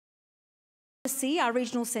See, our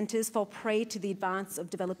regional centres fall prey to the advance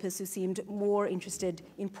of developers who seemed more interested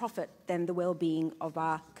in profit than the well-being of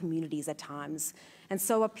our communities at times, and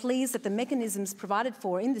so are pleased that the mechanisms provided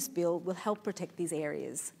for in this bill will help protect these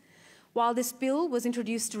areas. While this bill was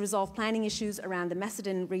introduced to resolve planning issues around the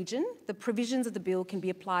Macedon region, the provisions of the bill can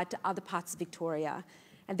be applied to other parts of Victoria,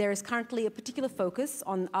 and there is currently a particular focus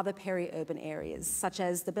on other peri-urban areas, such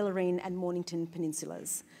as the Bellarine and Mornington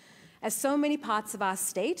peninsulas. As so many parts of our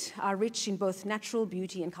state are rich in both natural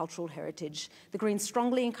beauty and cultural heritage, the Greens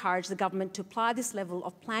strongly encourage the government to apply this level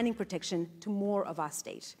of planning protection to more of our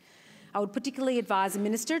state. I would particularly advise the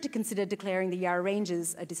Minister to consider declaring the Yarra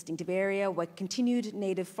Ranges a distinctive area where continued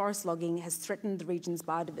native forest logging has threatened the region's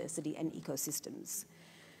biodiversity and ecosystems.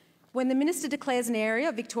 When the Minister declares an area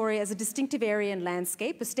of Victoria as a distinctive area and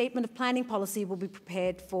landscape, a statement of planning policy will be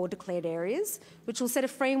prepared for declared areas, which will set a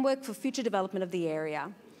framework for future development of the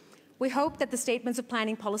area. We hope that the statements of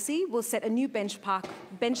planning policy will set a new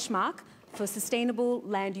benchmark for sustainable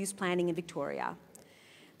land use planning in Victoria.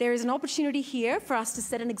 There is an opportunity here for us to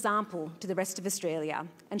set an example to the rest of Australia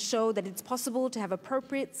and show that it's possible to have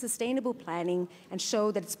appropriate, sustainable planning and show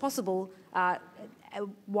that it's possible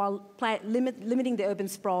while limiting the urban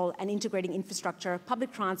sprawl and integrating infrastructure,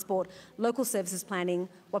 public transport, local services planning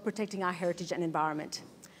while protecting our heritage and environment.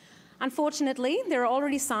 Unfortunately, there are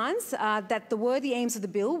already signs that the worthy aims of the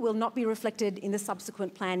bill will not be reflected in the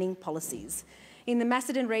subsequent planning policies. In the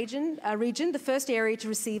Macedon region, the first area to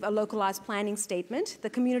receive a localised planning statement, the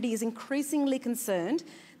community is increasingly concerned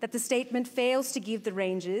that the statement fails to give the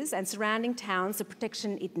ranges and surrounding towns the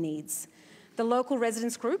protection it needs. The local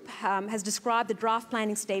residents group has described the draft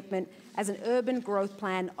planning statement as an urban growth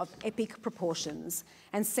plan of epic proportions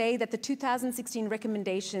and say that the 2016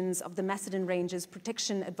 recommendations of the Macedon Ranges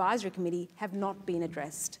Protection Advisory Committee have not been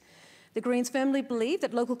addressed. The Greens firmly believe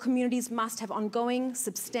that local communities must have ongoing,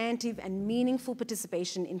 substantive and meaningful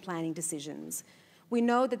participation in planning decisions. We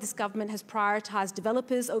know that this government has prioritised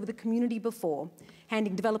developers over the community before,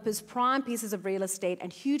 handing developers prime pieces of real estate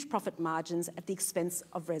and huge profit margins at the expense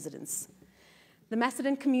of residents. The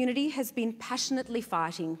Macedon community has been passionately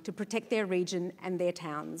fighting to protect their region and their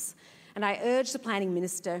towns, and I urge the Planning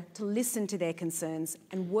Minister to listen to their concerns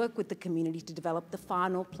and work with the community to develop the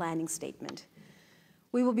final planning statement.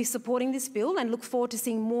 We will be supporting this bill and look forward to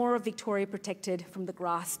seeing more of Victoria protected from the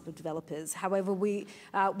grasp of developers. However, we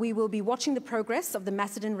will be watching the progress of the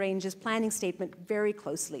Macedon Ranges planning statement very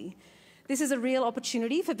closely. This is a real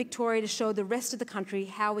opportunity for Victoria to show the rest of the country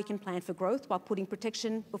how we can plan for growth while putting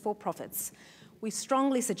protection before profits. We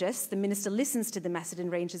strongly suggest the Minister listens to the Macedon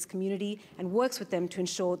Ranges community and works with them to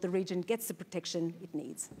ensure the region gets the protection it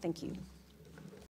needs. Thank you.